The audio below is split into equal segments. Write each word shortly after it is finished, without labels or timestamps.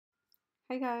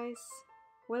Hi guys,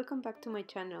 welcome back to my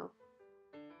channel.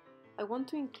 I want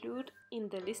to include in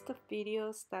the list of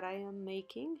videos that I am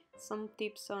making some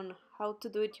tips on how to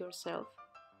do it yourself,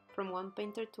 from one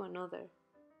painter to another.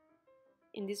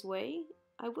 In this way,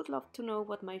 I would love to know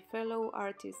what my fellow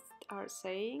artists are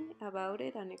saying about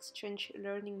it and exchange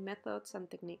learning methods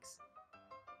and techniques.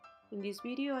 In this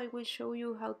video I will show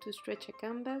you how to stretch a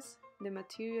canvas, the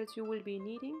materials you will be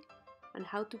needing, and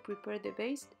how to prepare the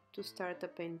base to start a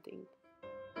painting.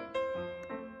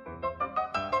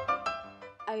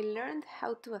 I learned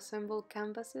how to assemble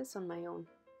canvases on my own,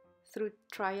 through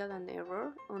trial and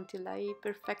error, until I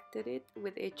perfected it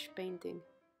with each painting.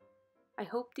 I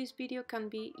hope this video can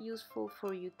be useful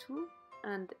for you too,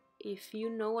 and if you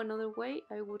know another way,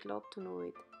 I would love to know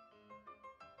it.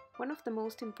 One of the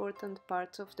most important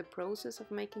parts of the process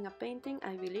of making a painting,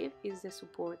 I believe, is the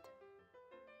support.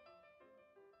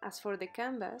 As for the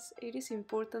canvas, it is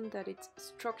important that its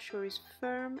structure is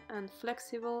firm and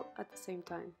flexible at the same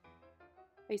time.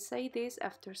 I say this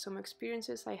after some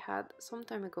experiences I had some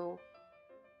time ago.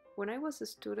 When I was a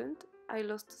student, I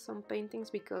lost some paintings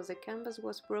because the canvas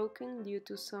was broken due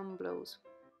to some blows.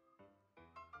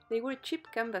 They were cheap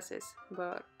canvases,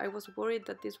 but I was worried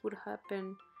that this would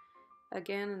happen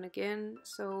again and again,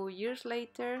 so years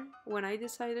later, when I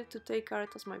decided to take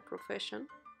art as my profession,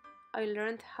 I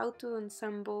learned how to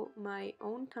assemble my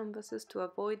own canvases to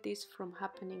avoid this from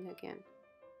happening again.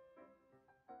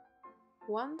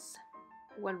 Once,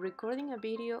 while recording a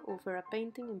video over a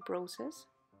painting in process,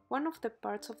 one of the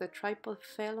parts of the tripod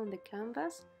fell on the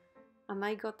canvas and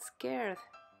I got scared,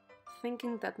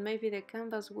 thinking that maybe the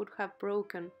canvas would have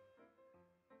broken.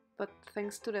 But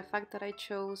thanks to the fact that I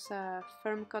chose a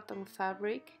firm cotton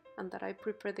fabric and that I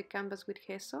prepared the canvas with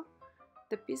gesso,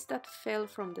 the piece that fell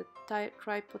from the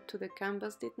tripod to the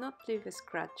canvas did not leave a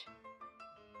scratch.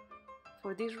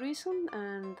 For this reason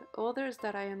and others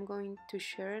that I am going to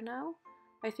share now,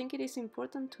 I think it is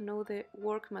important to know the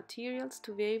work materials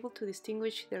to be able to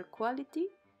distinguish their quality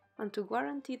and to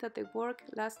guarantee that the work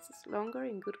lasts longer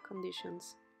in good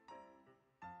conditions.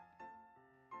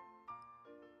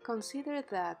 Consider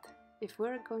that if we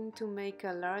are going to make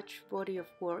a large body of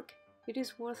work, it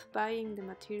is worth buying the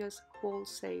materials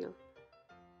wholesale.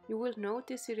 You will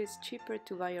notice it is cheaper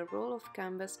to buy a roll of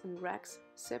canvas and racks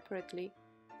separately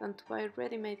than to buy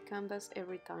ready-made canvas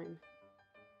every time.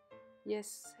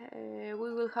 Yes, we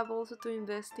will have also to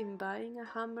invest in buying a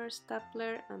hammer,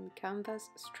 stapler and canvas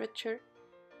stretcher,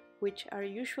 which are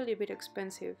usually a bit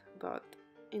expensive, but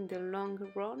in the long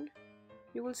run,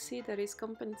 you will see that is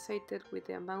compensated with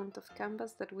the amount of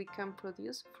canvas that we can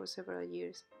produce for several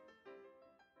years.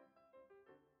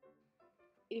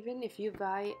 Even if you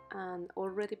buy an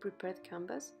already prepared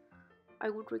canvas, I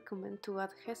would recommend to add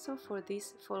gesso for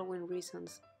these following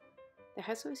reasons. The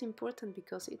gesso is important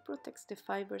because it protects the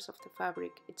fibers of the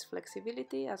fabric, its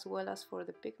flexibility, as well as for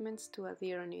the pigments to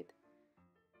adhere on it.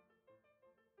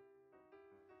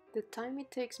 The time it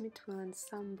takes me to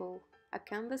ensemble a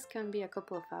canvas can be a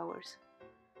couple of hours.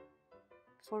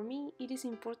 For me, it is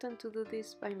important to do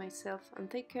this by myself and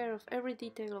take care of every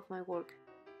detail of my work.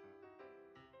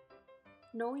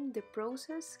 Knowing the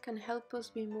process can help us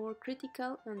be more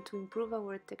critical and to improve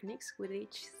our techniques with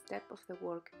each step of the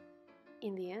work.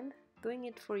 In the end, doing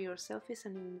it for yourself is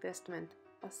an investment,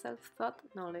 a self-taught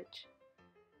knowledge.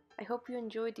 I hope you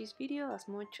enjoyed this video as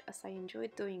much as I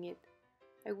enjoyed doing it.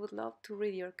 I would love to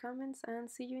read your comments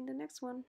and see you in the next one.